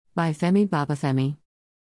By Femi Babafemi.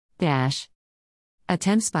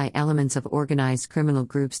 Attempts by elements of organized criminal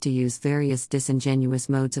groups to use various disingenuous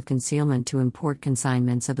modes of concealment to import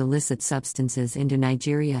consignments of illicit substances into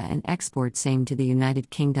Nigeria and export same to the United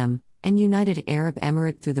Kingdom and United Arab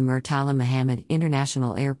Emirate through the Murtala Muhammed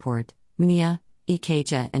International Airport, MIA,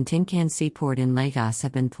 Ikeja and Tinkan Seaport in Lagos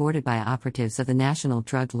have been thwarted by operatives of the National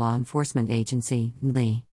Drug Law Enforcement Agency,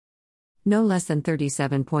 NDLEA. No less than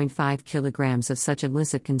 37.5 kilograms of such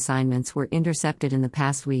illicit consignments were intercepted in the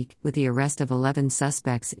past week, with the arrest of 11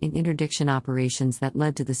 suspects in interdiction operations that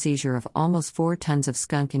led to the seizure of almost 4 tons of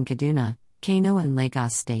skunk in Kaduna, Kano and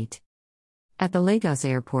Lagos State. At the Lagos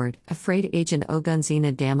airport, a freight agent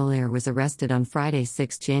Ogunzina Damilare was arrested on Friday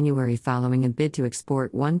 6 January following a bid to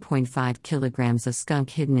export 1.5 kilograms of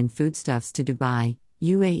skunk hidden in foodstuffs to Dubai,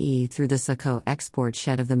 UAE through the Sako export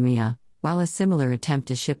shed of the MIA, while a similar attempt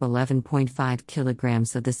to ship 11.5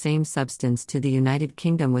 kilograms of the same substance to the United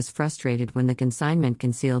Kingdom was frustrated when the consignment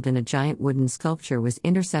concealed in a giant wooden sculpture was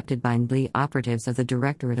intercepted by NDLEA operatives of the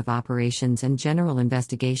Directorate of Operations and General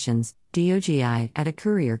Investigations, DOGI, at a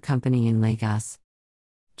courier company in Lagos.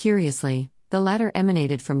 Curiously, the latter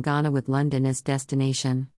emanated from Ghana with London as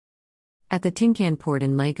destination. At the Tinkan port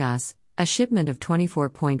in Lagos, a shipment of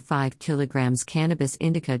 24.5 kilograms cannabis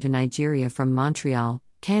indica to Nigeria from Montreal,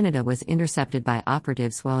 Canada was intercepted by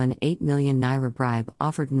operatives while an 8 million naira bribe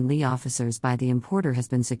offered NDLEA officers by the importer has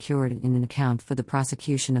been secured in an account for the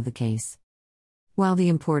prosecution of the case. While the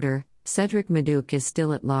importer, Cedric Maduke, is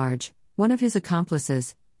still at large, one of his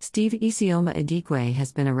accomplices, Steve Isioma Adikwe,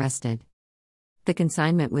 has been arrested. The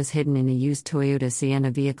consignment was hidden in a used Toyota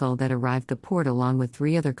Sienna vehicle that arrived the port along with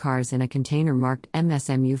 3 other cars in a container marked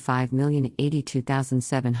MSMU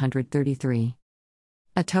 5,082,733.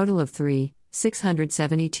 A total of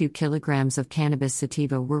 672 kilograms of cannabis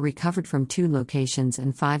sativa were recovered from 2 locations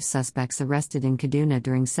and 5 suspects arrested in Kaduna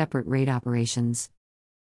during separate raid operations.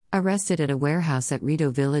 Arrested at a warehouse at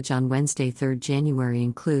Rito Village on Wednesday 3 January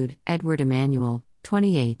include Edward Emmanuel,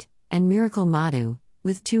 28, and Miracle Madu,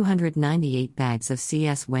 with 298 bags of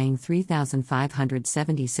CS weighing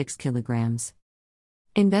 3,576 kilograms.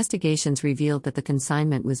 Investigations revealed that the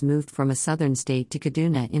consignment was moved from a southern state to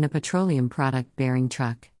Kaduna in a petroleum product-bearing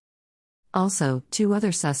truck. Also, 2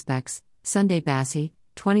 other suspects, Sunday Bassi,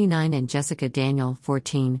 29 and Jessica Daniel,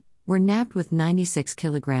 14, were nabbed with 96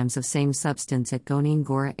 kilograms of same substance at Gonin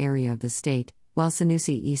Gora area of the state, while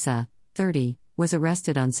Sanusi Isa, 30, was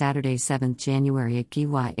arrested on Saturday 7 January at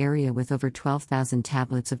Giwa area with over 12,000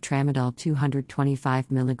 tablets of Tramadol 225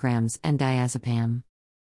 mg and diazepam.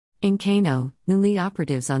 In Kano, NDLEA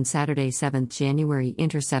operatives on Saturday 7 January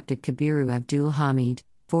intercepted Kabiru Abdul Hamid,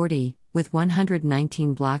 40, with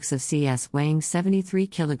 119 blocks of CS weighing 73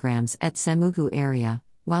 kilograms at Semugu area,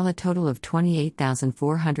 while a total of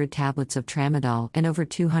 28,400 tablets of Tramadol and over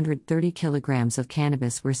 230 kilograms of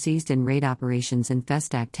cannabis were seized in raid operations in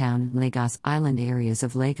Festac Town and Lagos Island areas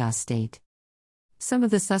of Lagos State. Some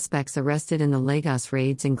of the suspects arrested in the Lagos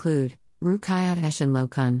raids include Rukayat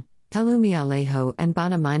Eshin-Lokun, Kalumi Alejo and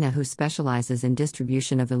Bana Mina, who specializes in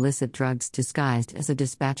distribution of illicit drugs disguised as a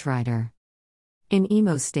dispatch rider. In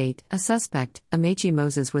Imo State, a suspect, Amechi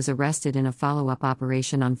Moses, was arrested in a follow-up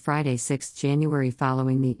operation on Friday 6 January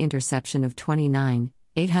following the interception of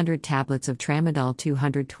 29,800 tablets of Tramadol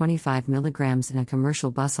 225 mg in a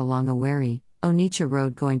commercial bus along Owerri, Onitsha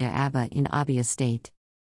Road going to Aba in Abia State.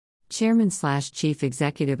 Chairman/Chief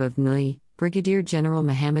Executive of NDLEA, Brigadier General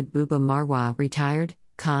Muhammad Buba Marwa, retired,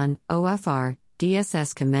 Khan, OFR,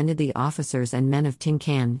 DSS, commended the officers and men of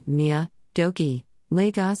Tinkan, MIA, Doki,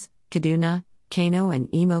 Lagos, Kaduna, Kano and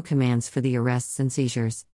Imo commands for the arrests and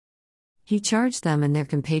seizures. He charged them and their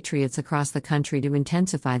compatriots across the country to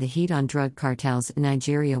intensify the heat on drug cartels in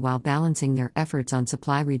Nigeria while balancing their efforts on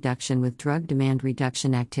supply reduction with drug demand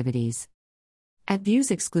reduction activities. At Views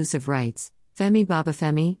Exclusive Rights, Femi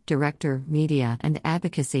Babafemi, Director, Media and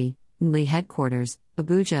Advocacy, NDLEA Headquarters,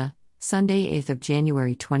 Abuja, Sunday 8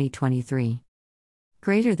 January 2023.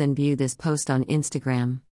 View this post on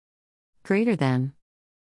Instagram. Greater than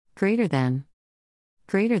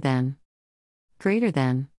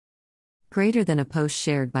a post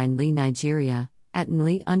shared by NDLEA Nigeria, at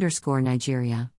NDLEA_Nigeria.